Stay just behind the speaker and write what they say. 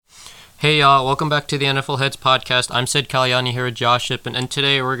Hey y'all, welcome back to the NFL Heads podcast. I'm Kalyani here with Josh Shippen, and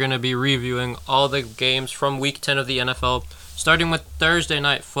today we're going to be reviewing all the games from Week 10 of the NFL, starting with Thursday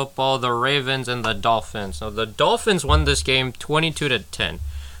Night Football, the Ravens and the Dolphins. Now, the Dolphins won this game 22-10,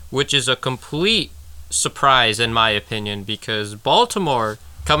 which is a complete surprise in my opinion, because Baltimore,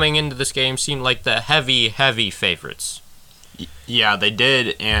 coming into this game, seemed like the heavy favorites. Yeah, they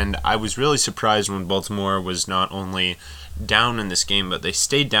did, and I was really surprised when Baltimore was not only down in this game, but they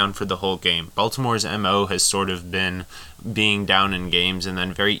stayed down for the whole game. Baltimore's MO has sort of been being down in games and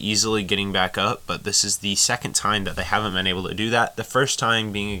then very easily getting back up, but this is the second time that they haven't been able to do that, the first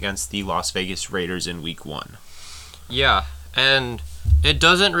time being against the Las Vegas Raiders in Week 1. Yeah, and it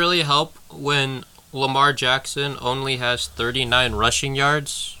doesn't really help when Lamar Jackson only has 39 rushing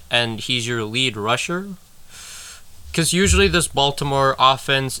yards and he's your lead rusher, because usually this Baltimore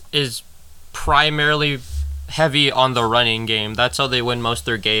offense is primarily heavy on the running game. That's how they win most of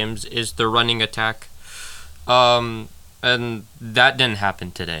their games, is the running attack. And that didn't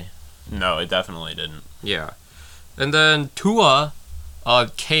happen today. No, it definitely didn't. Yeah. And then Tua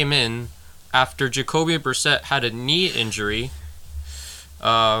came in after Jacoby Brissett had a knee injury.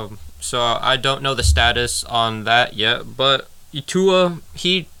 So I don't know the status on that yet, but Tua,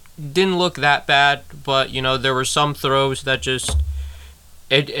 he didn't look that bad, but there were some throws that just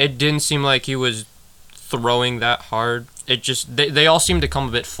it didn't seem like he was throwing that hard. It just they all seemed to come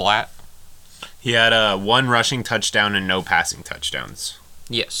a bit flat. He had one rushing touchdown and no passing touchdowns.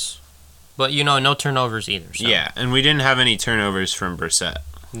 Yes, but no turnovers either. So. Yeah, and we didn't have any turnovers from Brissett.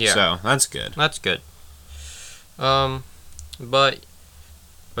 Yeah, so that's good. That's good. But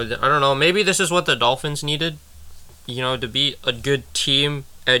I don't know. Maybe this is what the Dolphins needed. To be a good team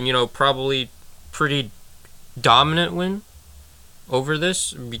and probably pretty dominant win over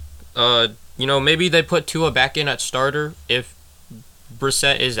this. Maybe they put Tua back in at starter if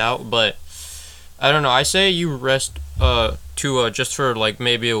Brissett is out, but I don't know. I say you rest Tua just for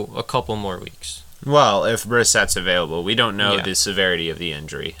maybe a couple more weeks. Well, if Brissett's available, we don't know the severity of the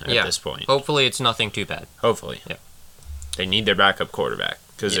injury at this point. Hopefully it's nothing too bad. Hopefully. Yeah. They need their backup quarterback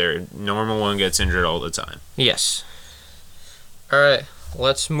because their normal one gets injured all the time. Yes. All right,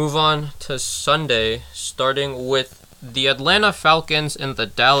 let's move on to Sunday, starting with the Atlanta Falcons and the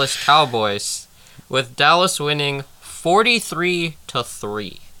Dallas Cowboys, with Dallas winning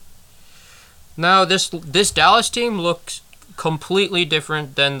 43-3. Now, this Dallas team looks completely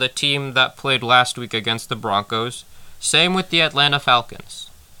different than the team that played last week against the Broncos. Same with the Atlanta Falcons.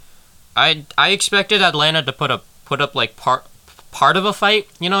 I expected Atlanta to put up part of a fight,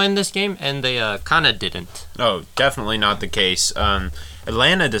 in this game, and they kind of didn't. Oh, definitely not the case.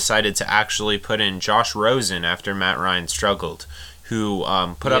 Atlanta decided to actually put in Josh Rosen after Matt Ryan struggled, who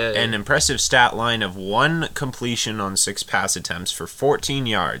put up an impressive stat line of 1 completion on 6 pass attempts for 14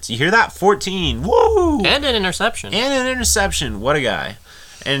 yards. You hear that? 14! Woo! And an interception. What a guy.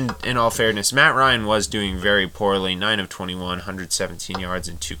 And in all fairness, Matt Ryan was doing very poorly. 9 of 21, 117 yards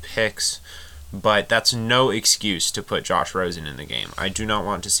and 2 picks. But that's no excuse to put Josh Rosen in the game. I do not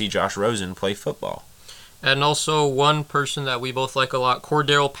want to see Josh Rosen play football. And also one person that we both like a lot,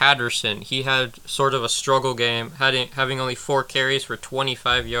 Cordero Patterson. He had sort of a struggle game, having only 4 carries for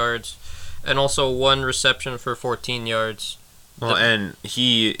 25 yards, and also 1 reception for 14 yards. Well, and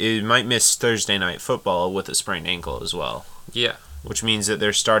he might miss Thursday Night Football with a sprained ankle as well. Yeah. Which means that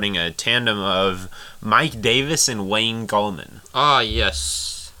they're starting a tandem of Mike Davis and Wayne Gallman. Ah,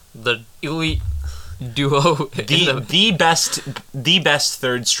 yes. The elite duo. The best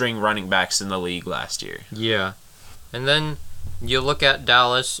third string running backs in the league last year. Yeah. And then you look at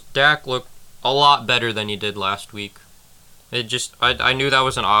Dallas. Dak looked a lot better than he did last week. I knew that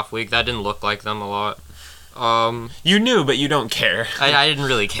was an off week. That didn't look like them a lot. You knew, but you don't care. I didn't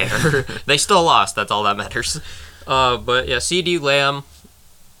really care. They still lost. That's all that matters. But yeah, CD Lamb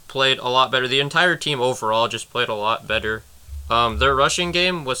played a lot better. The entire team overall just played a lot better. Their rushing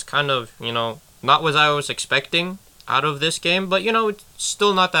game was kind of, not what I was expecting out of this game, but, it's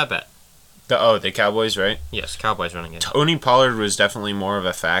still not that bad. The Cowboys, right? Yes, Cowboys running game. Tony Pollard was definitely more of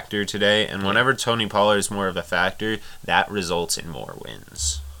a factor today, and whenever Tony Pollard is more of a factor, that results in more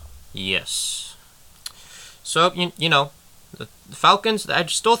wins. Yes. So, the Falcons, I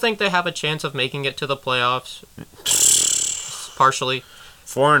still think they have a chance of making it to the playoffs. Partially.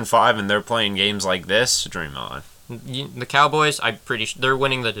 4-5, and they're playing games like this? Dream on. The Cowboys, I'm pretty sure they're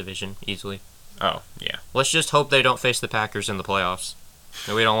winning the division easily. Oh, yeah. Let's just hope they don't face the Packers in the playoffs.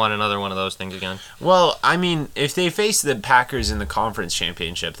 We don't want another one of those things again. Well, I mean, if they face the Packers in the conference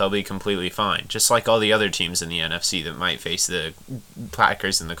championship, they'll be completely fine. Just like all the other teams in the NFC that might face the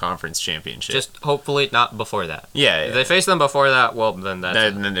Packers in the conference championship. Just hopefully not before that. Yeah. If they face them before that, well, then that's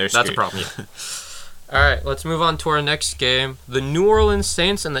a problem. Yeah. All right, let's move on to our next game. The New Orleans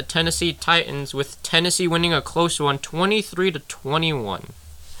Saints and the Tennessee Titans, with Tennessee winning a close one, 23-21.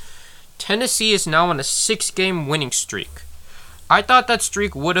 Tennessee is now on a 6-game winning streak. I thought that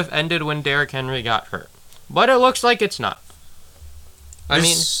streak would have ended when Derrick Henry got hurt, but it looks like it's not.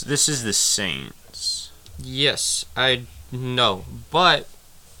 This is the Saints. Yes, I know, but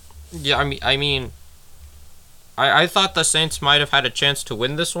yeah, I thought the Saints might have had a chance to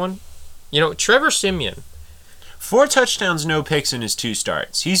win this one. You know, Trevor Siemian. 4 touchdowns, no picks in his 2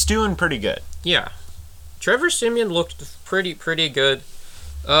 starts. He's doing pretty good. Yeah, Trevor Siemian looked pretty good.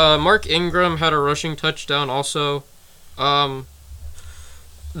 Mark Ingram had a rushing touchdown also.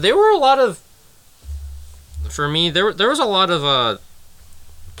 There were a lot of, for me, there was a lot of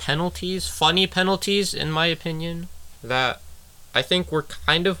penalties, funny penalties, in my opinion, that I think were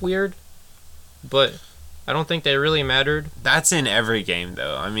kind of weird, but I don't think they really mattered. That's in every game,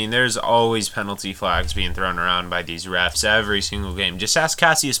 though. I mean, there's always penalty flags being thrown around by these refs every single game. Just ask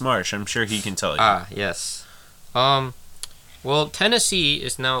Cassius Marsh. I'm sure he can tell you. Ah, yes. Well, Tennessee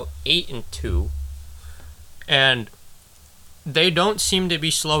is now 8-2, and they don't seem to be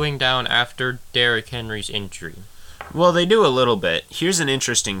slowing down after Derrick Henry's injury. Well, they do a little bit. Here's an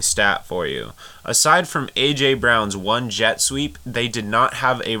interesting stat for you. Aside from A.J. Brown's 1 jet sweep, they did not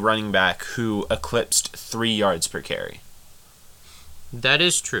have a running back who eclipsed 3 yards per carry. That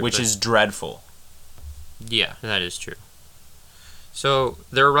is true. Which is dreadful. Yeah, that is true. So,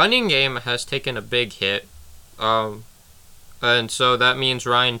 their running game has taken a big hit. And so that means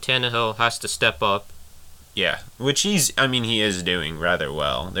Ryan Tannehill has to step up. Yeah, which he is doing rather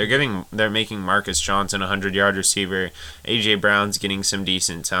well. They're making Marcus Johnson a 100-yard receiver. A.J. Brown's getting some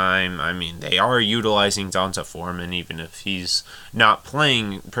decent time. I mean, they are utilizing Donta Foreman, even if he's not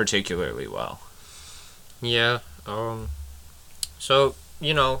playing particularly well. Yeah, so,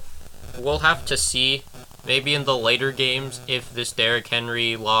 you know, we'll have to see, maybe in the later games, if this Derrick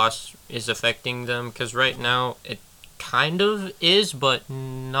Henry loss is affecting them, because right now, it kind of is, but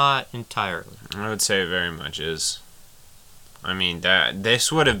not entirely. I would say it very much is. I mean,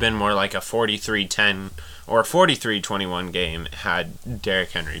 this would have been more like a 43-10 or a 43-21 game had Derrick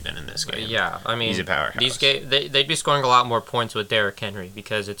Henry been in this game. Yeah, I mean, he's a powerhouse. They'd be scoring a lot more points with Derrick Henry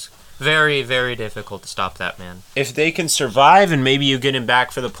because it's very, very difficult to stop that man. If they can survive and maybe you get him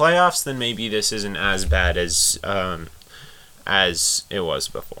back for the playoffs, then maybe this isn't as bad as it was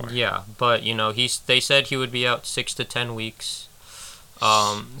before. Yeah, but you know, they said he would be out 6 to 10 weeks.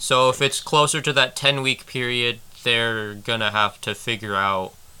 So if it's closer to that 10-week period, they're gonna have to figure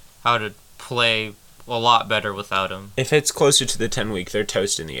out how to play a lot better without him. If it's closer to the 10-week, they're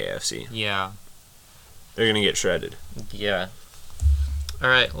toast in the AFC. Yeah. They're gonna get shredded. Yeah.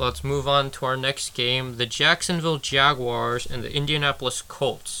 Alright, let's move on to our next game. The Jacksonville Jaguars and the Indianapolis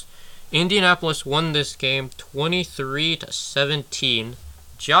Colts. Indianapolis won this game 23-17.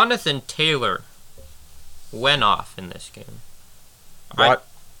 Jonathan Taylor went off in this game. What?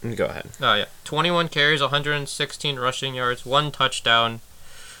 Go ahead. Oh, yeah. 21 carries, 116 rushing yards, 1 touchdown.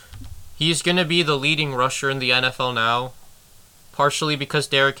 He's going to be the leading rusher in the NFL now, partially because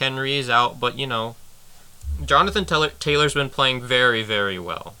Derrick Henry is out, but, you know, Jonathan Taylor's been playing very, very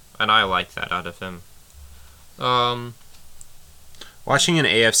well, and I like that out of him. Watching an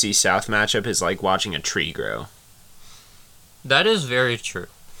AFC South matchup is like watching a tree grow. That is very true.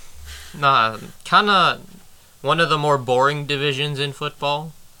 Kind of one of the more boring divisions in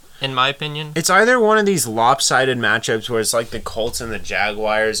football, in my opinion. It's either one of these lopsided matchups where it's like the Colts and the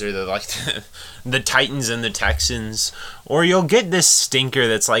Jaguars, or the Titans and the Texans, or you'll get this stinker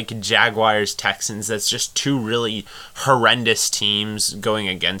that's like Jaguars-Texans that's just 2 really horrendous teams going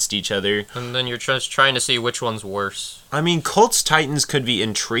against each other. And then you're just trying to see which one's worse. I mean, Colts-Titans could be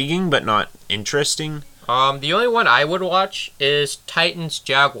intriguing, but not interesting. The only one I would watch is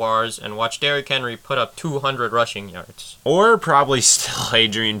Titans-Jaguars and watch Derrick Henry put up 200 rushing yards. Or probably still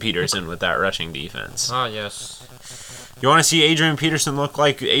Adrian Peterson with that rushing defense. Ah, yes. You want to see Adrian Peterson look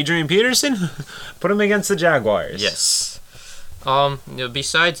like Adrian Peterson? Put him against the Jaguars. Yes.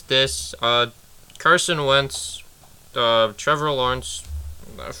 Besides this, Carson Wentz, Trevor Lawrence,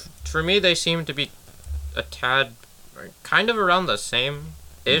 for me they seem to be a tad, kind of around the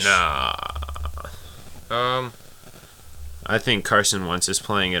same-ish. Nah. I think Carson Wentz is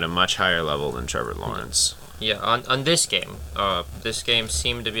playing at a much higher level than Trevor Lawrence. Yeah, on this game. This game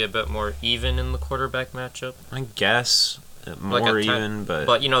seemed to be a bit more even in the quarterback matchup. I guess. more a 10. even,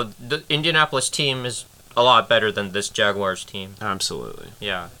 but the Indianapolis team is a lot better than this Jaguars team. Absolutely.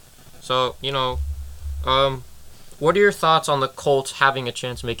 Yeah. So, what are your thoughts on the Colts having a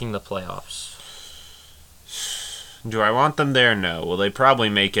chance making the playoffs? Do I want them there? No. Will they probably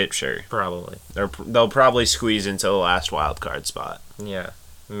make it? Sure. Probably. They'll probably squeeze into the last wild card spot. Yeah,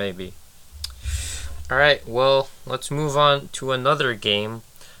 maybe. All right, well, let's move on to another game.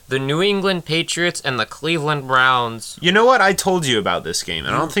 The New England Patriots and the Cleveland Browns. You know what? I told you about this game,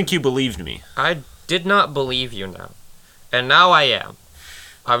 and I don't think you believed me. I did not believe you now. And now I am.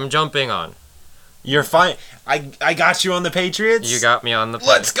 I'm jumping on. You're fine. I got you on the Patriots? You got me on the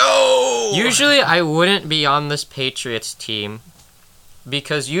Let's go! Usually I wouldn't be on this Patriots team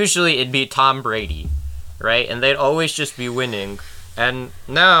because usually it'd be Tom Brady, right? And they'd always just be winning. And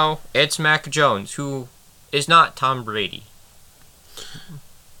now it's Mac Jones, who is not Tom Brady.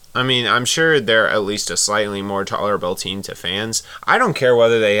 I mean, I'm sure they're at least a slightly more tolerable team to fans. I don't care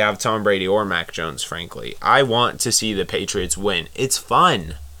whether they have Tom Brady or Mac Jones, frankly. I want to see the Patriots win. It's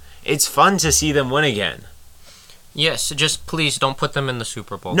fun. It's fun to see them win again. Yes, just please don't put them in the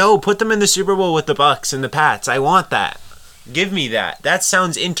Super Bowl. No, put them in the Super Bowl with the Bucks and the Pats. I want that. Give me that. That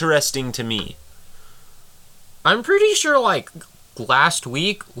sounds interesting to me. I'm pretty sure, last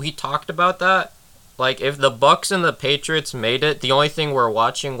week we talked about that. If the Bucks and the Patriots made it, the only thing we're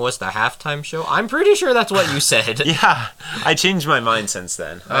watching was the halftime show. I'm pretty sure that's what you said. Yeah, I changed my mind since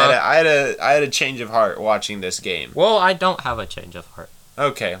then. I had a change of heart watching this game. Well, I don't have a change of heart.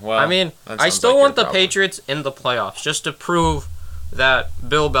 Okay, well, I mean, I still want the Patriots in the playoffs just to prove that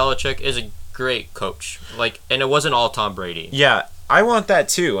Bill Belichick is a great coach. And it wasn't all Tom Brady. Yeah, I want that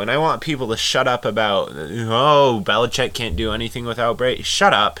too, and I want people to shut up about, Belichick can't do anything without Brady.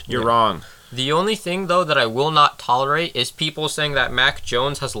 Shut up, you're wrong. The only thing, though, that I will not tolerate is people saying that Mac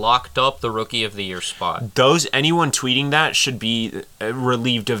Jones has locked up the Rookie of the Year spot. Anyone tweeting that should be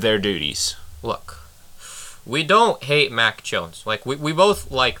relieved of their duties. Look, we don't hate Mac Jones. We both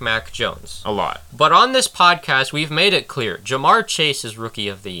like Mac Jones. A lot. But on this podcast, we've made it clear. Jamar Chase is Rookie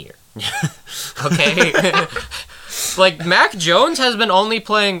of the Year. Okay? Mac Jones has been only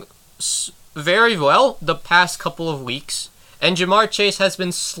playing very well the past couple of weeks. And Jamar Chase has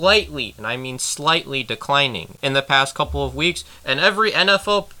been slightly, and I mean slightly, declining in the past couple of weeks. And every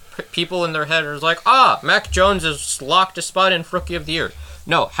NFL people in their head are like, Mac Jones has locked a spot in Rookie of the Year.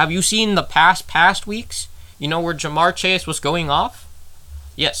 No, have you seen the past weeks? Where Jamar Chase was going off?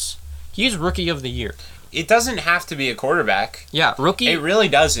 Yes, he's Rookie of the Year. It doesn't have to be a quarterback. Yeah, rookie. It really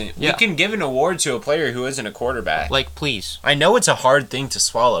doesn't. Yeah. We can give an award to a player who isn't a quarterback. Please. I know it's a hard thing to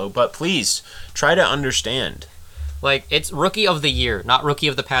swallow, but please, try to understand. It's Rookie of the Year, not Rookie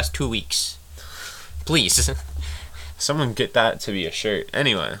of the past 2 weeks. Please. Someone get that to be a shirt.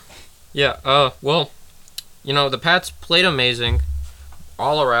 Anyway. Yeah, well, the Pats played amazing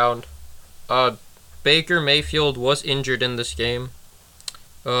all around. Baker Mayfield was injured in this game.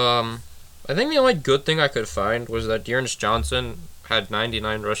 I think the only good thing I could find was that Dearness Johnson had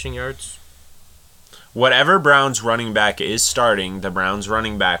 99 rushing yards. Whatever Browns running back is starting, the Browns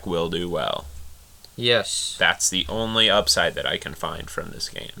running back will do well. Yes. That's the only upside that I can find from this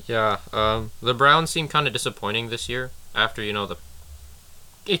game. Yeah, the Browns seem kind of disappointing this year after,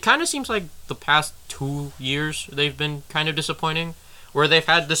 it kind of seems like the past 2 years they've been kind of disappointing, where they've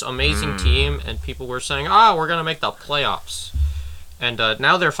had this amazing team and people were saying, we're going to make the playoffs. And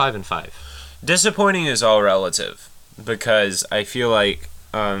now they're 5-5. Disappointing is all relative, because I feel like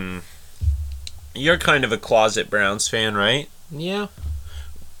you're kind of a closet Browns fan, right? Yeah.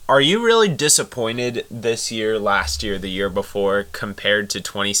 Are you really disappointed this year, last year, the year before, compared to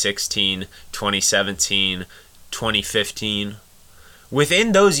 2016, 2017, 2015?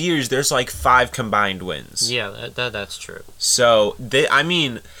 Within those years, there's 5 combined wins. Yeah, that's true. So,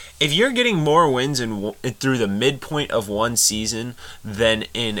 if you're getting more wins through the midpoint of one season than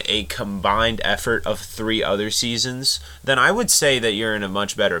in a combined effort of 3 other seasons, then I would say that you're in a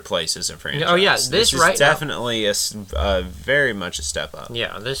much better place as a franchise. Oh yeah, this is definitely a very much a step up.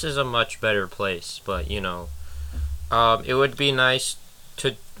 Yeah, this is a much better place, but it would be nice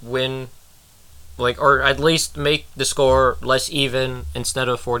to win, or at least make the score less even instead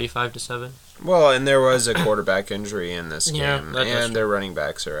of 45-7. Well, and there was a quarterback injury in this Yeah, game, that's and true. their running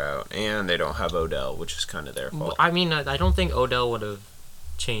backs are out, and they don't have Odell, which is kind of their fault. I mean, I don't think Odell would have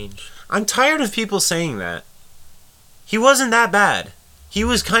changed. I'm tired of people saying that. He wasn't that bad. He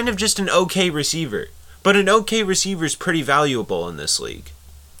was kind of just an okay receiver. But an okay receiver is pretty valuable in this league.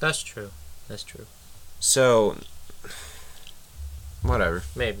 That's true. So, whatever.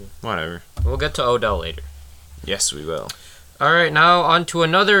 Maybe. Whatever. We'll get to Odell later. Yes, we will. All right, now on to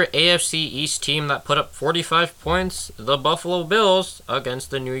another AFC East team that put up 45 points, the Buffalo Bills against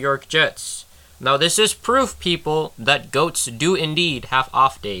the New York Jets. Now, this is proof, people, that goats do indeed have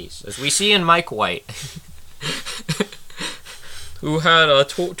off days, as we see in Mike White, who had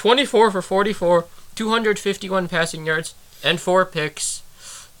 24 for 44, 251 passing yards, and 4 picks.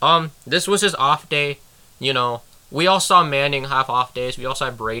 This was his off day. You know, we all saw Manning have off days. We all saw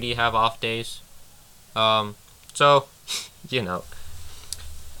Brady have off days. So, you know,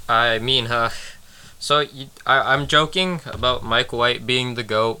 I mean, I'm joking about Mike White being the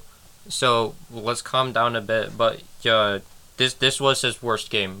GOAT. So let's calm down a bit. But this was his worst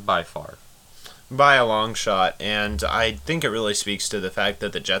game by far. By a long shot, and I think it really speaks to the fact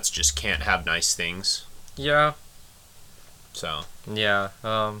that the Jets just can't have nice things. Yeah. So. Yeah.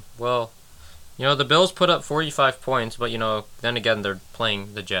 Well, you know, the Bills put up 45 points, but, you know, then again, they're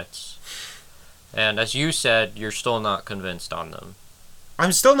playing the Jets. And as you said, you're still not convinced on them.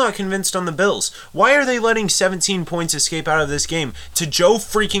 I'm still not convinced on the Bills. Why are they letting 17 points escape out of this game to Joe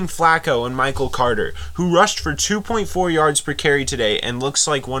freaking Flacco and Michael Carter, who rushed for 2.4 yards per carry today and looks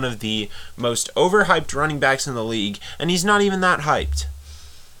like one of the most overhyped running backs in the league, and he's not even that hyped?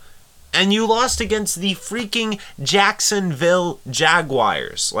 And you lost against the freaking Jacksonville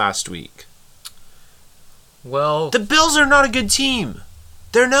Jaguars last week. Well, the Bills are not a good team.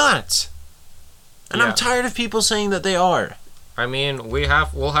 They're not. And yeah. I'm tired of people saying that they are. I mean,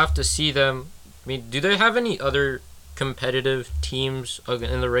 we'll have to see them. I mean, do they have any other competitive teams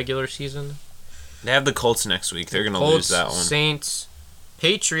in the regular season? They have the Colts next week. They're going to lose that one. Saints,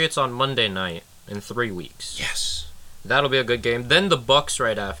 Patriots on Monday night in 3 weeks. Yes. That'll be a good game. Then the Bucks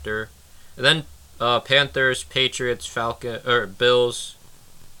right after. And then Panthers, Patriots, Bills.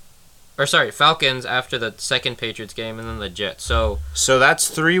 Falcons after the second Patriots game, and then the Jets. So that's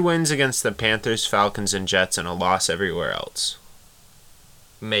 3 wins against the Panthers, Falcons, and Jets, and a loss everywhere else.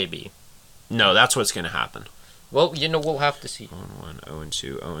 Maybe. No, that's what's going to happen. Well, you know, we'll have to see. 1-1,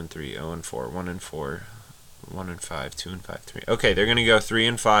 0-2, 0-3, 0-4, 1-4, 1-5, 2-5, 3. Okay, they're going to go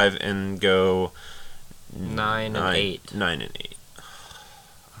 3-5 and go 9-8. 9-8.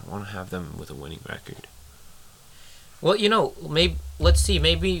 I want to have them with a winning record. Well, you know, let's see.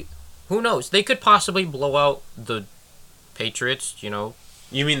 Maybe, who knows? They could possibly blow out the Patriots. You know.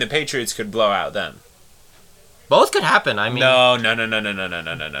 You mean the Patriots could blow out them? Both could happen. I mean, no.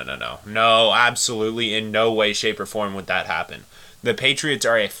 No, absolutely in no way, shape, or form would that happen. The Patriots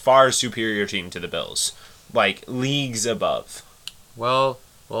are a far superior team to the Bills. Like, leagues above. Well,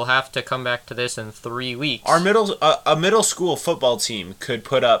 we'll have to come back to this in 3 weeks. Our middle school football team could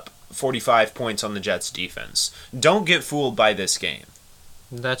put up 45 points on the Jets' defense. Don't get fooled by this game.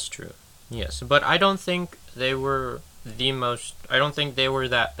 That's true. Yes, but I don't think they were I don't think they were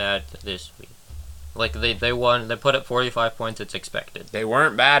that bad this week. Like, they won. They put up 45 points. It's expected. They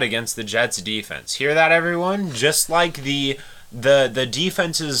weren't bad against the Jets' defense. Hear that, everyone? Just like the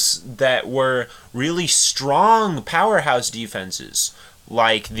defenses that were really strong powerhouse defenses,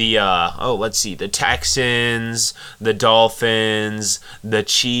 like the the Texans, the Dolphins, the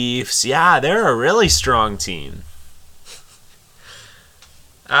Chiefs. Yeah, they're a really strong team.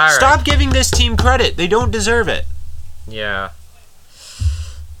 All right. Stop giving this team credit. They don't deserve it. Yeah.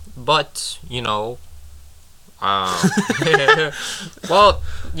 But, you know, well,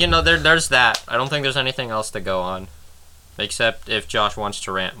 you know, there's that. I don't think there's anything else to go on, except if Josh wants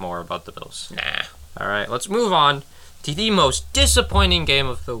to rant more about the Bills. Nah. All right, let's move on to the most disappointing game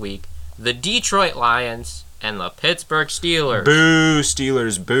of the week: the Detroit Lions and the Pittsburgh Steelers. Boo,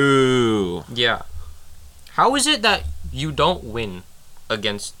 Steelers, boo. Yeah. How is it that you don't win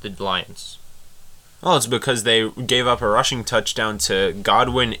against the Lions? Well, it's because they gave up a rushing touchdown to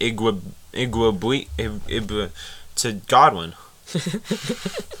Godwin to Godwin.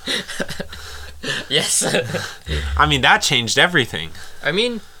 Yes. I mean, that changed everything. I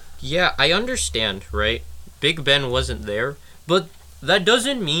mean, yeah, I understand, right? Big Ben wasn't there, but that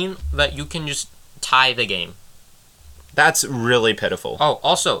doesn't mean that you can just tie the game. That's really pitiful. Oh,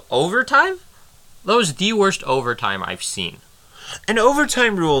 also, overtime? That was the worst overtime I've seen. And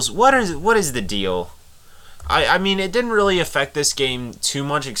overtime rules, what is the deal? I mean, it didn't really affect this game too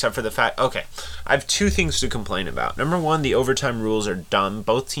much except for the fact... Okay, I have 2 things to complain about. Number 1, the overtime rules are dumb.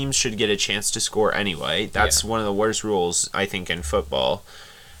 Both teams should get a chance to score anyway. That's one of the worst rules, I think, in football.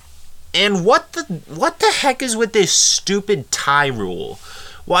 And what the heck is with this stupid tie rule?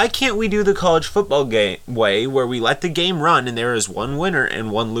 Why can't we do the college football game way where we let the game run and there is one winner and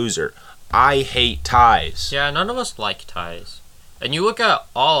one loser? I hate ties. Yeah, none of us like ties. And you look at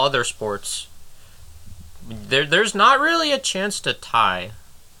all other sports, there's not really a chance to tie.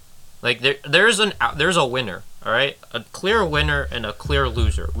 Like there's a winner. All right, a clear winner and a clear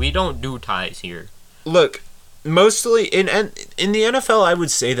loser. We don't do ties here. Look, mostly in the NFL, I would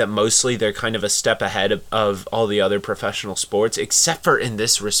say that mostly they're kind of a step ahead of all the other professional sports, except for in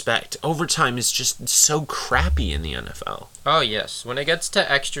this respect. Overtime is just so crappy in the NFL. Oh yes, when it gets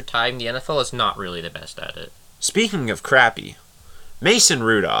to extra time, the NFL is not really the best at it. Speaking of crappy, Mason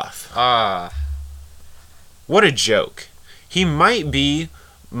Rudolph. What a joke. He might be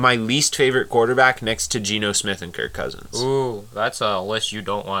my least favorite quarterback next to Geno Smith and Kirk Cousins. Ooh, that's a list you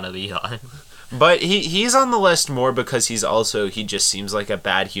don't want to be on. But he's on the list more because he just seems like a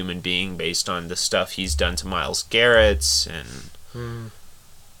bad human being based on the stuff he's done to Myles Garrett's and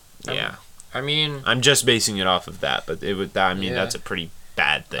yeah. I mean, I'm just basing it off of that, but that's a pretty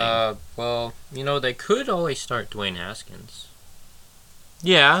bad thing. Well, they could always start Dwayne Haskins.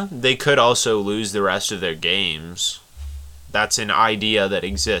 Yeah, they could also lose the rest of their games. That's an idea that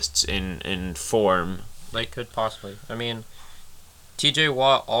exists in form. They could possibly. I mean, T.J.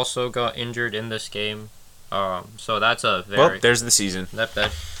 Watt also got injured in this game, so that's a very. Well, there's the season. That's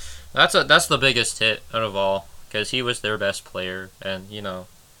the biggest hit out of all because he was their best player, and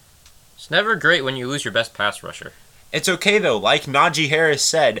it's never great when you lose your best pass rusher. It's okay though. Like Najee Harris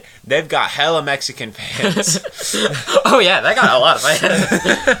said, they've got hella Mexican fans. Oh yeah, that got a lot of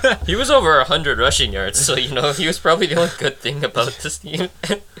fans. He was over 100 rushing yards, so he was probably the only good thing about this team.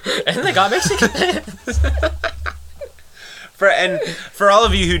 And they got Mexican fans. For all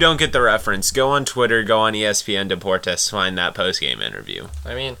of you who don't get the reference, go on Twitter, go on ESPN Deportes, find that post-game interview.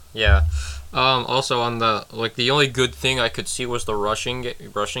 I mean, yeah. Also on the only good thing I could see was the rushing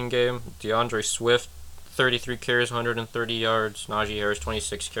game. DeAndre Swift, 33 carries, 130 yards. Najee Harris,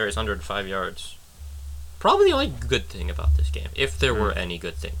 26 carries, 105 yards. Probably the only good thing about this game, if there were any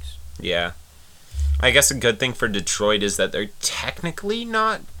good things. Yeah. I guess a good thing for Detroit is that they're technically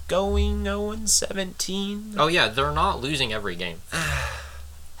not going 0-17. Oh yeah, they're not losing every game.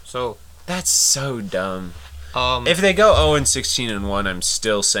 So that's so dumb. If they go 0-16-1, I'm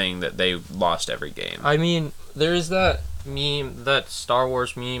still saying that they lost every game. I mean, there is that meme, that Star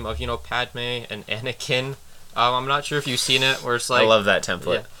Wars meme of Padme and Anakin. I'm not sure if you've seen it, where it's like I love that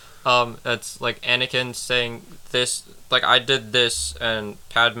template. Yeah. It's like Anakin saying this, like I did this, and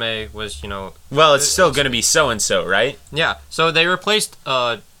Padme was Well, it's still gonna be so and so, right? Yeah. So they replaced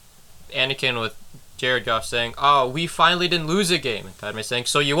Anakin with Jared Goff saying, "Oh, we finally didn't lose a game," and Padme saying,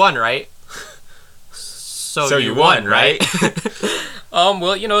 "So you won, right?" So you won, right?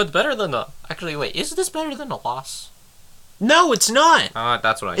 Well, it's better than a... Actually, wait, is this better than a loss? No, it's not.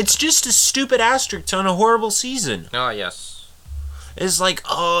 That's what I... It's just a stupid asterisk on a horrible season. Oh, yes. It's like,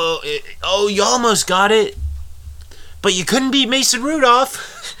 you almost got it, but you couldn't beat Mason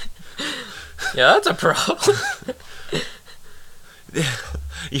Rudolph. Yeah, that's a problem.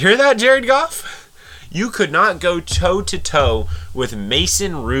 You hear that, Jared Goff? You could not go toe-to-toe with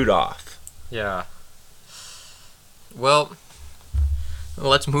Mason Rudolph. Yeah. Well,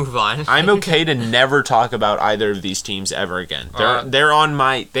 let's move on. I'm okay to never talk about either of these teams ever again. They are on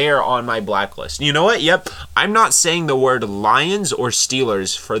my blacklist. You know what? Yep. I'm not saying the word Lions or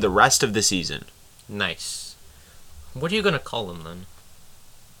Steelers for the rest of the season. Nice. What are you gonna call them then?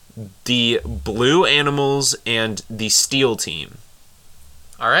 The Blue Animals and the Steel Team.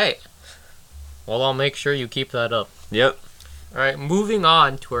 All right. Well, I'll make sure you keep that up. Yep. All right. Moving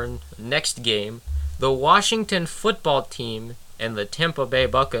on to our next game. The Washington football team and the Tampa Bay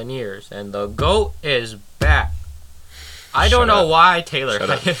Buccaneers, and the GOAT is back. I don't know why Taylor...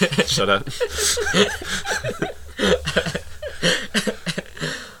 Shut up.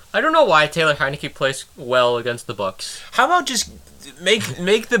 I don't know why Taylor Heineke plays well against the Bucs. How about just make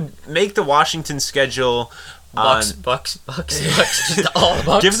the Washington schedule... Bucks, just all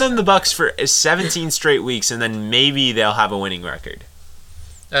Bucks. Give them the Bucks for 17 straight weeks, and then maybe they'll have a winning record.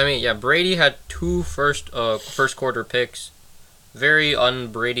 I mean, yeah, Brady had 2 first quarter picks. Very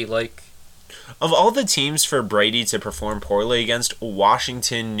un-Brady-like. Of all the teams for Brady to perform poorly against,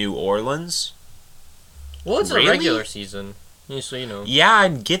 Washington, New Orleans? Well, it's a regular season, so Yeah, I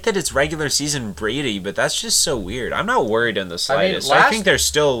get that it's regular season Brady, but that's just so weird. I'm not worried in the slightest. I think they're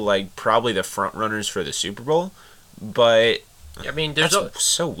still probably the front runners for the Super Bowl, but I mean, that's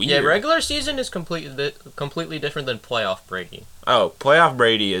so weird. Yeah, regular season is completely different than playoff Brady. Oh, playoff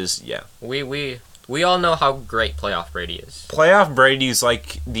Brady is We all know how great playoff Brady is. Playoff Brady is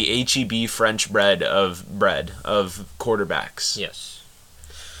like the H-E-B French bread of quarterbacks. Yes.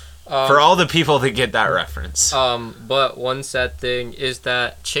 For all the people that get that reference. But one sad thing is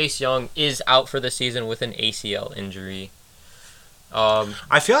that Chase Young is out for the season with an ACL injury.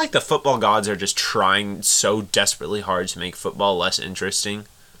 I feel like the football gods are just trying so desperately hard to make football less interesting.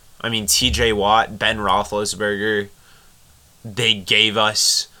 I mean, T.J. Watt, Ben Roethlisberger, they gave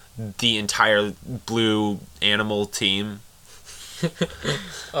us the entire blue animal team.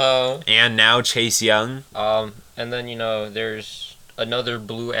 And now Chase Young. And then, there's another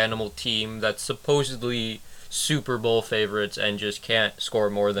blue animal team that's supposedly Super Bowl favorites and just can't score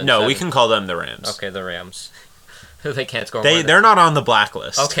more than 7. We can call them the Rams. Okay, the Rams. They can't score more than... They're not on the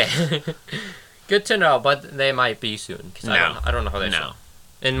blacklist. Okay. Good to know, but they might be soon. Cause I don't know how they sound.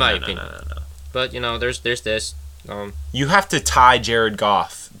 In my opinion. No. But, there's this. You have to tie Jared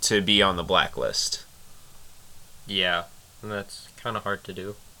Goff to be on the blacklist. Yeah, and that's kind of hard to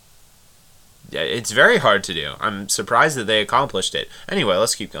do. Yeah, it's very hard to do. I'm surprised that they accomplished it. Anyway,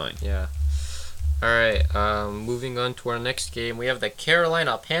 let's keep going. Yeah. Alright, moving on to our next game. We have the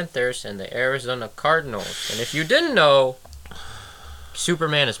Carolina Panthers and the Arizona Cardinals. And if you didn't know,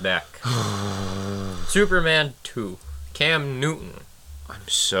 Superman is back. Superman 2. Cam Newton. I'm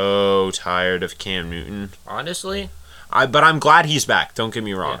so tired of Cam Newton. Honestly? But I'm glad he's back, don't get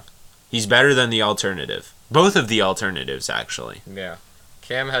me wrong. Yeah. He's better than the alternative. Both of the alternatives, actually. Yeah.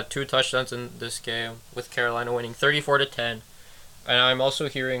 Cam had 2 touchdowns in this game, with Carolina winning 34-10. And I'm also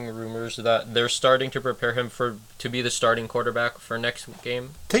hearing rumors that they're starting to prepare him to be the starting quarterback for next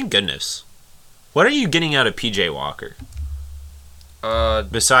game. Thank goodness. What are you getting out of P.J. Walker?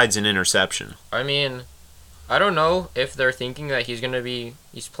 Besides an interception. I mean, I don't know if they're thinking that he's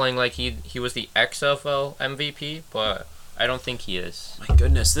playing like he was the XFL MVP, but I don't think he is. My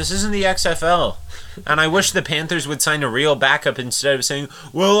goodness, this isn't the XFL. And I wish the Panthers would sign a real backup instead of saying,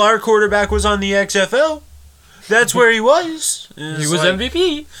 well, our quarterback was on the XFL. That's where he was. He was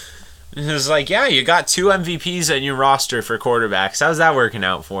MVP. It was like, yeah, you got 2 MVPs on your roster for quarterbacks. How's that working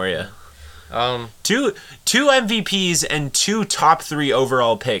out for you? Two MVPs and 2 top 3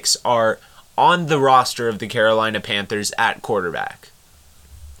 overall picks are on the roster of the Carolina Panthers at quarterback.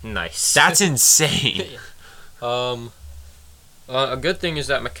 Nice. That's insane. A good thing is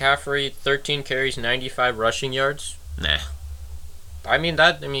that McCaffrey, 13 carries, 95 rushing yards. Nah. I mean,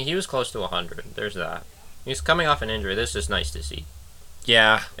 he was close to 100. There's that. He's coming off an injury. This is nice to see.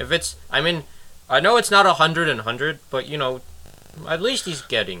 Yeah. I know it's not 100 and 100, but, at least he's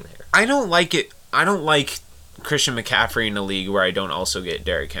getting there. I don't like it. I don't like Christian McCaffrey in a league where I don't also get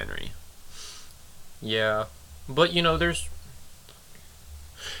Derrick Henry. Yeah. But, there's...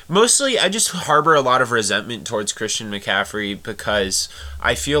 Mostly, I just harbor a lot of resentment towards Christian McCaffrey because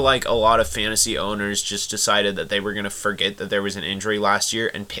I feel like a lot of fantasy owners just decided that they were going to forget that there was an injury last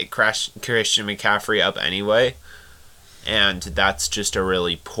year and pick Christian McCaffrey up anyway. And that's just a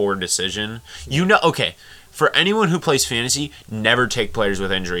really poor decision. Okay, for anyone who plays fantasy, never take players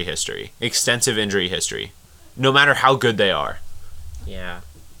with injury history. Extensive injury history. No matter how good they are. Yeah.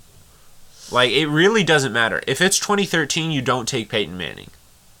 Like, it really doesn't matter. If it's 2013, you don't take Peyton Manning.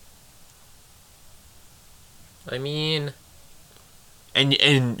 I mean...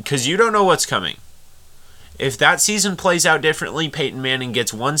 And because you don't know what's coming. If that season plays out differently, Peyton Manning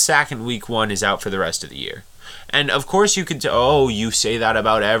gets 1 sack in week 1, is out for the rest of the year. And of course you could you say that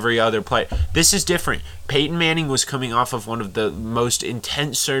about every other player. This is different. Peyton Manning was coming off of one of the most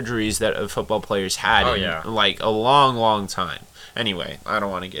intense surgeries that a football player's had in like a long, long time. Anyway, I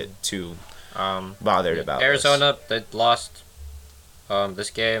don't want to get too bothered about Arizona, they lost this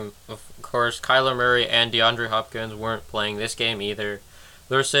game. Of course, Kyler Murray and DeAndre Hopkins weren't playing this game either.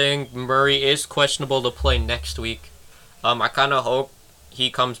 They're saying Murray is questionable to play next week. I kind of hope he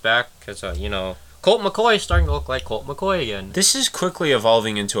comes back because, Colt McCoy is starting to look like Colt McCoy again. This is quickly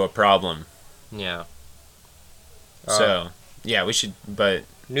evolving into a problem. Yeah. Yeah, we should, but...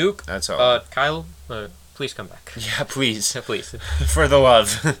 Nuke. That's all. Kyle, please come back. Yeah, please. Please. For the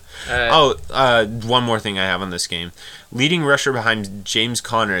love. One more thing I have on this game. Leading rusher behind James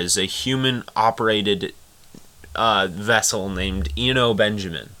Conner is a human-operated vessel named Eno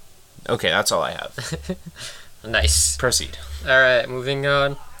Benjamin. Okay, that's all I have. Nice. Proceed. Alright, moving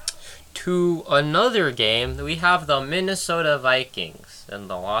on to another game. We have the Minnesota Vikings and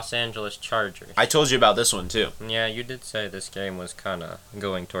the Los Angeles Chargers. I told you about this one, too. Yeah, you did say this game was kind of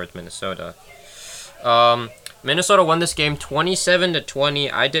going towards Minnesota. Minnesota won this game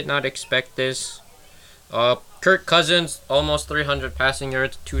 27-20. I did not expect this. Kirk Cousins, almost 300 passing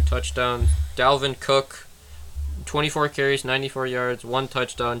yards, 2 touchdowns. Dalvin Cook, 24 carries, 94 yards, 1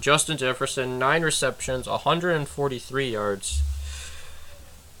 touchdown. Justin Jefferson, 9 receptions, 143 yards.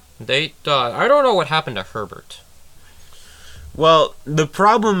 I don't know what happened to Herbert. Well, the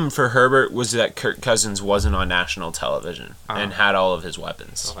problem for Herbert was that Kirk Cousins wasn't on national television and had all of his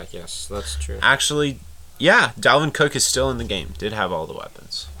weapons. Oh, yes, that's true. Actually, yeah, Dalvin Cook is still in the game. Did have all the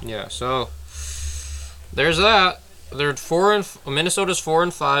weapons. Yeah, so there's that. They're Minnesota's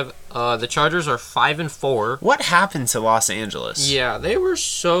 4-5. The Chargers are 5-4. What happened to Los Angeles? Yeah, they were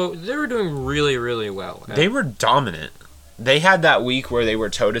doing really, really well. They were dominant. They had that week where they were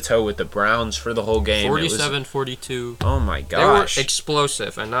toe-to-toe with the Browns for the whole game. 47-42. Oh my gosh. They were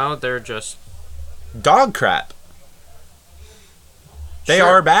explosive, and now they're just dog crap. They Sure.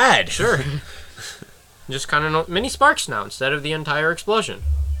 are bad. Sure. Just kind of mini sparks now instead of the entire explosion.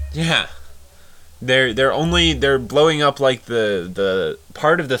 Yeah. They're blowing up like the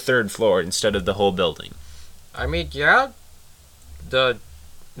part of the third floor instead of the whole building. I mean, yeah,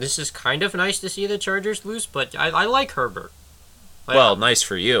 this is kind of nice to see the Chargers lose, but I like Herbert. Well, nice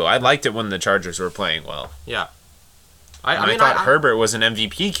for you. I liked it when the Chargers were playing well. Yeah. I thought Herbert was an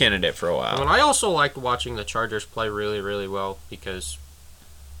MVP candidate for a while. I mean, I also liked watching the Chargers play really, really well because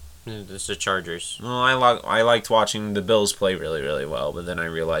it's the Chargers. Well, I liked watching the Bills play really, really well, but then I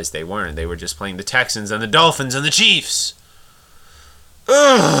realized they weren't. They were just playing the Texans and the Dolphins and the Chiefs.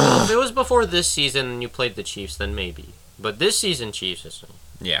 Ugh. Well, if it was before this season and you played the Chiefs, then maybe. But this season, Chiefs is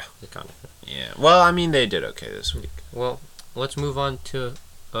yeah. kind of. Yeah. Well, I mean, they did okay this week. Well, let's move on to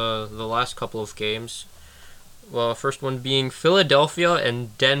the last couple of games. Well, first one being Philadelphia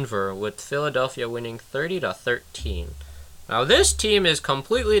and Denver, with Philadelphia winning 30-13. Now, this team is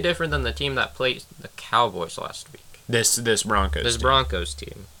completely different than the team that played the Cowboys last week. This Broncos. This team. Broncos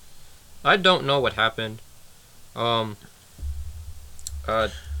team. I don't know what happened. Teddy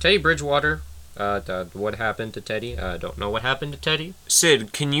Bridgewater. What happened to Teddy? I don't know what happened to Teddy.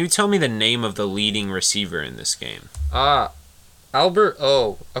 Sid, can you tell me the name of the leading receiver in this game? Albert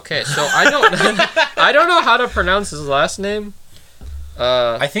O. Okay, so I don't know how to pronounce his last name.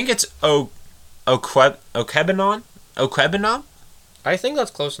 I think it's Okebenon? Okebenon? I think that's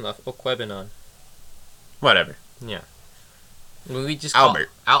close enough. Oquebenon. Whatever. Yeah. We just Albert.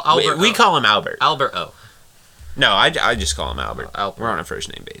 Albert. We call him Albert. Albert O. No, I just call him Albert. Albert. We're on a first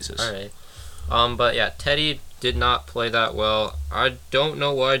name basis. All right. But yeah, Teddy did not play that well. I don't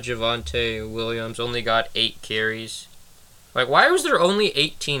know why Javonte Williams only got 8 carries. Like, why was there only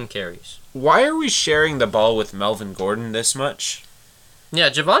 18 carries? Why are we sharing the ball with Melvin Gordon this much? Yeah,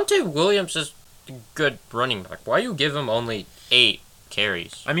 Javonte Williams is a good running back. Why you give him only 8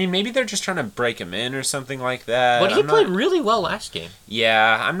 carries? I mean, maybe they're just trying to break him in or something like that. But he played really well last game.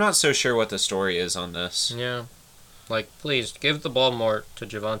 Yeah, I'm not so sure what the story is on this. Yeah. Like, please, give the ball more to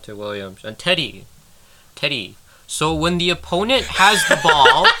Javonte Williams. And Teddy. So when the opponent has the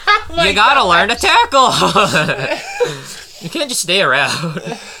ball, you gotta learn to tackle. You can't just stay around.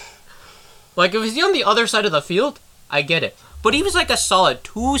 Like, if he's on the other side of the field, I get it. But he was like a solid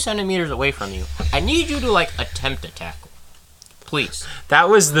 2 centimeters away from you. I need you to, like, attempt a tackle. Please. That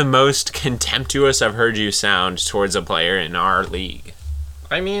was the most contemptuous I've heard you sound towards a player in our league.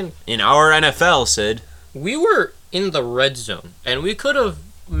 I mean... In our NFL, Sid. We were in the red zone, and we could have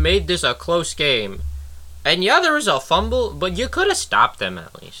made this a close game. And yeah, there was a fumble, but you could have stopped them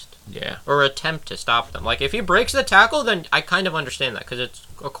at least. Yeah. Or attempt to stop them. Like, if he breaks the tackle, then I kind of understand that, because it's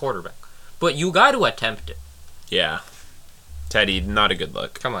a quarterback. But you got to attempt it. Yeah. Teddy, not a good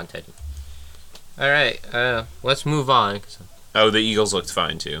look. Come on, Teddy. Alright, let's move on. Oh, the Eagles looked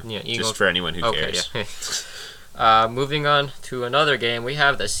fine, too. Yeah, Eagles. Just for anyone who cares. Yeah. Moving on to another game, we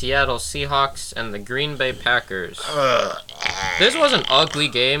have the Seattle Seahawks and the Green Bay Packers. This was an ugly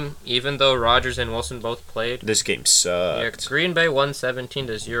game, even though Rodgers and Wilson both played. This game sucked. Yeah, Green Bay won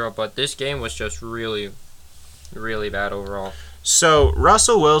 17-0, but this game was just really, really bad overall. So,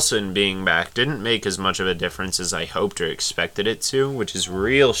 Russell Wilson being back didn't make as much of a difference as I hoped or expected it to, which is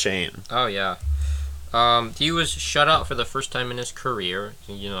real shame. Oh, yeah. He was shut out for the first time in his career,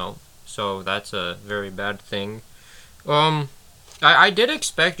 so that's a very bad thing. I did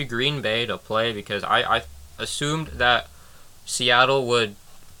expect Green Bay to play because I assumed that Seattle would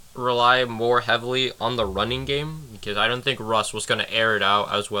rely more heavily on the running game because I don't think Russ was going to air it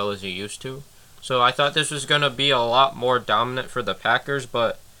out as well as he used to. So I thought this was going to be a lot more dominant for the Packers,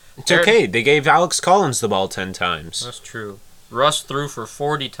 but... It's okay. They gave Alex Collins the ball 10 times. That's true. Russ threw for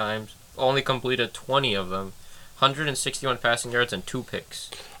 40 times, only completed 20 of them, 161 passing yards and 2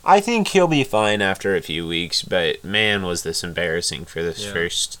 picks. I think he'll be fine after a few weeks, but man, was this embarrassing for this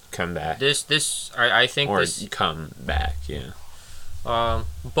first comeback. I think this... Or comeback, yeah.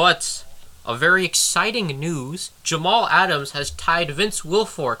 But... A very exciting news, Jamal Adams has tied Vince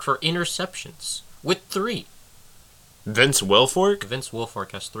Wilfork for interceptions with 3. Vince Wilfork? Vince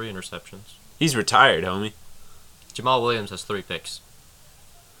Wilfork has 3 interceptions. He's retired, homie. Jamal Williams has 3 picks.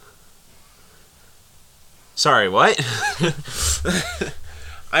 Sorry, what?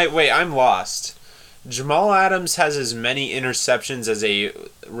 I'm lost. Jamal Adams has as many interceptions as a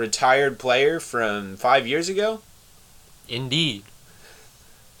retired player from 5 years ago? Indeed.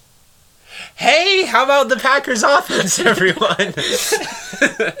 Hey, how about the Packers offense, everyone?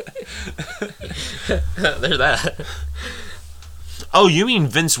 There's that. Oh, you mean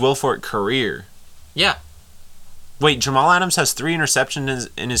Vince Wilfork career? Yeah. Wait, Jamal Adams has 3 interceptions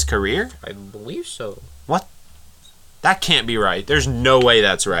in his career? I believe so. What? That can't be right. There's no way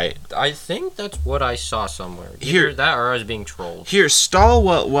that's right. I think that's what I saw somewhere. Either Here, that or I was being trolled. Here, stall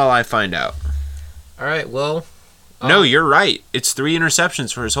while I find out. All right, well... No, you're right. It's 3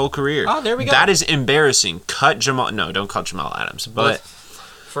 interceptions for his whole career. Oh, there we go. That is embarrassing. Cut Jamal... No, don't cut Jamal Adams. But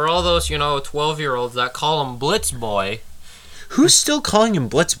for all those, 12-year-olds that call him Blitz Boy... Who's still calling him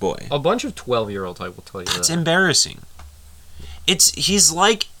Blitz Boy? A bunch of 12-year-olds, I will tell you that. That's embarrassing. He's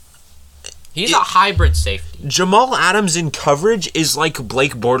like... He's a hybrid safety. Jamal Adams in coverage is like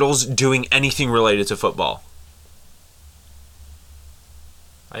Blake Bortles doing anything related to football.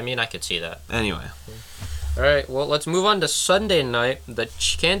 I mean, I could see that. Anyway. All right, well, let's move on to Sunday night. The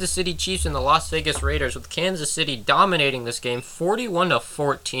Kansas City Chiefs and the Las Vegas Raiders, with Kansas City dominating this game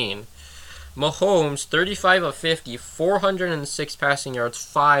 41-14. Mahomes, 35 of 50, 406 passing yards,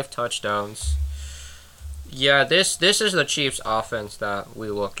 5 touchdowns. Yeah, this is the Chiefs' offense that we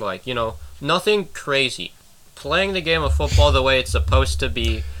looked like. Nothing crazy. Playing the game of football the way it's supposed to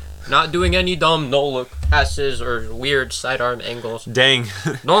be. Not doing any dumb no-look passes or weird sidearm angles. Dang.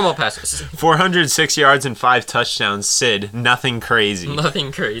 Normal passes. 406 yards and 5 touchdowns. Sid, nothing crazy.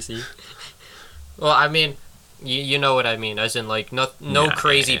 Nothing crazy. Well, I mean, you know what I mean. As in, like, no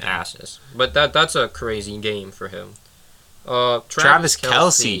crazy passes. But that's a crazy game for him. Travis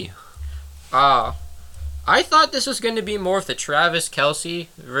Kelce. I thought this was going to be more of the Travis Kelce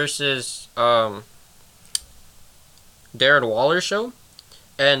versus Darren Waller show.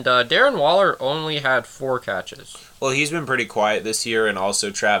 And Darren Waller only had 4 catches. Well, he's been pretty quiet this year, and also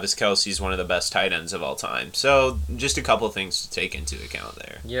Travis Kelce's one of the best tight ends of all time. So, just a couple things to take into account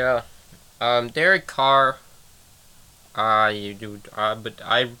there. Yeah. Derek Carr, but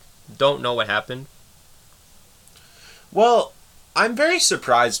I don't know what happened. Well, I'm very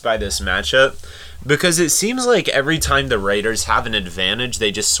surprised by this matchup because it seems like every time the Raiders have an advantage, they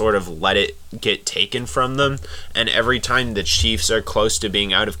just sort of let it get taken from them. And every time the Chiefs are close to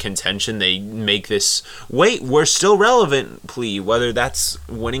being out of contention, they make this, wait, we're still relevant plea, whether that's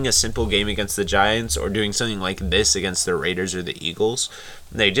winning a simple game against the Giants or doing something like this against the Raiders or the Eagles.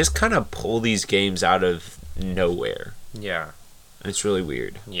 They just kind of pull these games out of nowhere. Yeah. It's really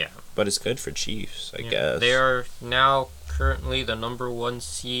weird. Yeah. But it's good for Chiefs, I guess. They are now currently the number 1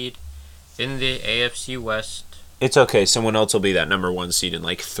 seed in the AFC West. It's okay. Someone else will be that number 1 seed in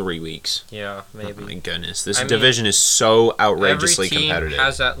like 3 weeks. Yeah, maybe. Oh my goodness. This division is so outrageously every team competitive.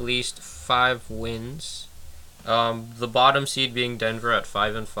 Has at least 5 wins. The bottom seed being Denver at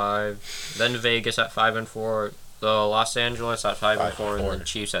 5-5. Then Vegas at 5-4. The Los Angeles at 5-4. And the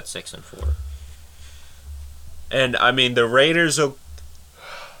Chiefs at 6-4. And, I mean, the Raiders will...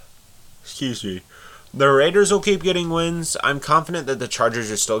 Excuse me. The Raiders will keep getting wins. I'm confident that the Chargers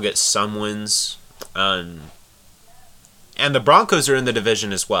will still get some wins. And the Broncos are in the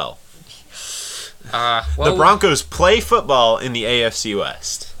division as well. The Broncos play football in the AFC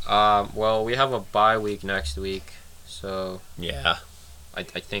West. Well, we have a bye week next week. So... Yeah. I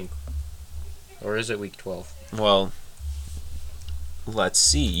think... Or is it week 12? Well... Let's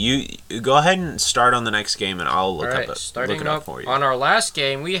see. You go ahead and start on the next game, and I'll look it up for you. On our last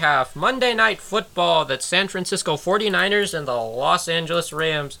game, we have Monday Night Football. That's San Francisco 49ers and the Los Angeles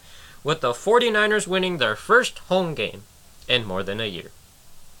Rams, with the 49ers winning their first home game in more than a year.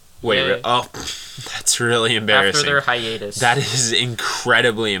 Wait, that's really embarrassing. After their hiatus. That is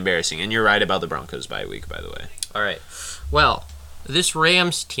incredibly embarrassing, and you're right about the Broncos bye week, by the way. All right. Well, this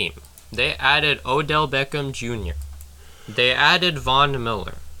Rams team, they added Odell Beckham Jr., they added Von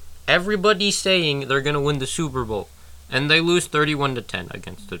Miller. Everybody's saying they're going to win the Super Bowl. And they lose 31-10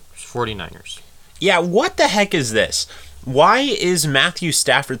 against the 49ers. Yeah, what the heck is this? Why is Matthew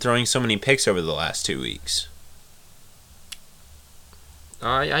Stafford throwing so many picks over the last 2 weeks?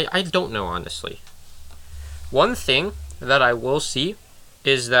 I don't know, honestly. One thing that I will see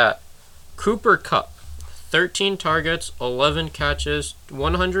is that Cooper Kupp, 13 targets, 11 catches,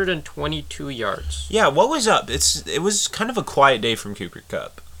 122 yards. Yeah, what was up? It was kind of a quiet day from Cooper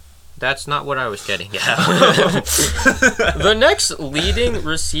Kupp. That's not what I was getting at. The next leading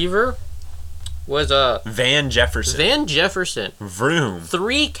receiver was Van Jefferson. Van Jefferson. Vroom.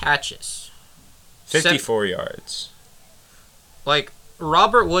 3 catches. 54 yards. Like,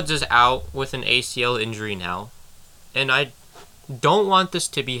 Robert Woods is out with an ACL injury now. And I don't want this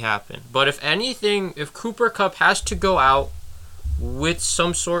to be happen. But if anything, if Cooper Kupp has to go out with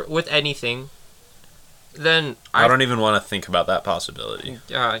anything, then I don't even want to think about that possibility.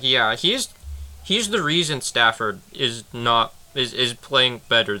 Yeah, he's the reason Stafford is playing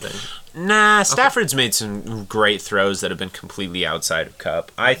better than. Nah, Stafford's made some great throws that have been completely outside of Cup.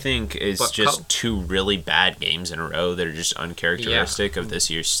 I think it's just two really bad games in a row that are just uncharacteristic of this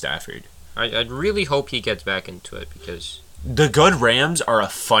year's Stafford. I really hope he gets back into it because the good Rams are a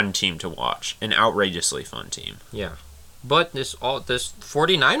fun team to watch, an outrageously fun team. Yeah, but this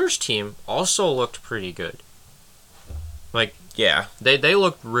 49ers team also looked pretty good. Like, yeah, they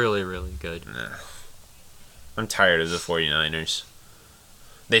looked really, really good. Nah. I'm tired of the 49ers.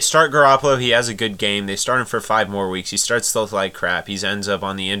 They start Garoppolo, he has a good game. They start him for 5 more weeks. He starts to look like crap. He ends up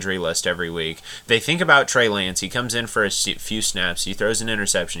on the injury list every week. They think about Trey Lance. He comes in for a few snaps. He throws an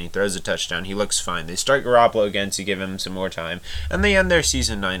interception. He throws a touchdown. He looks fine. They start Garoppolo again to give him some more time. And they end their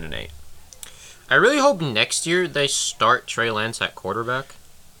season 9-8. I really hope next year they start Trey Lance at quarterback.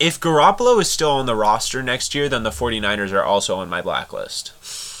 If Garoppolo is still on the roster next year, then the 49ers are also on my blacklist.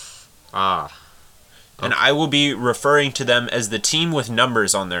 And I will be referring to them as the team with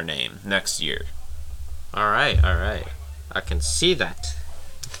numbers on their name next year. All right. I can see that.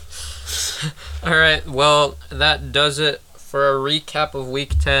 All right, well, that does it for a recap of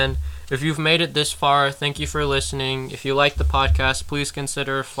Week 10. If you've made it this far, thank you for listening. If you like the podcast, please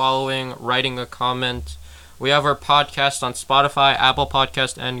consider following, writing a comment. We have our podcast on Spotify, Apple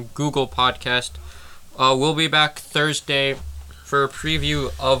Podcast, and Google Podcast. We'll be back Thursday for a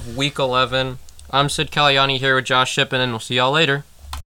preview of Week 11. I'm Sid Kalyani here with Josh Shippen, and we'll see y'all later.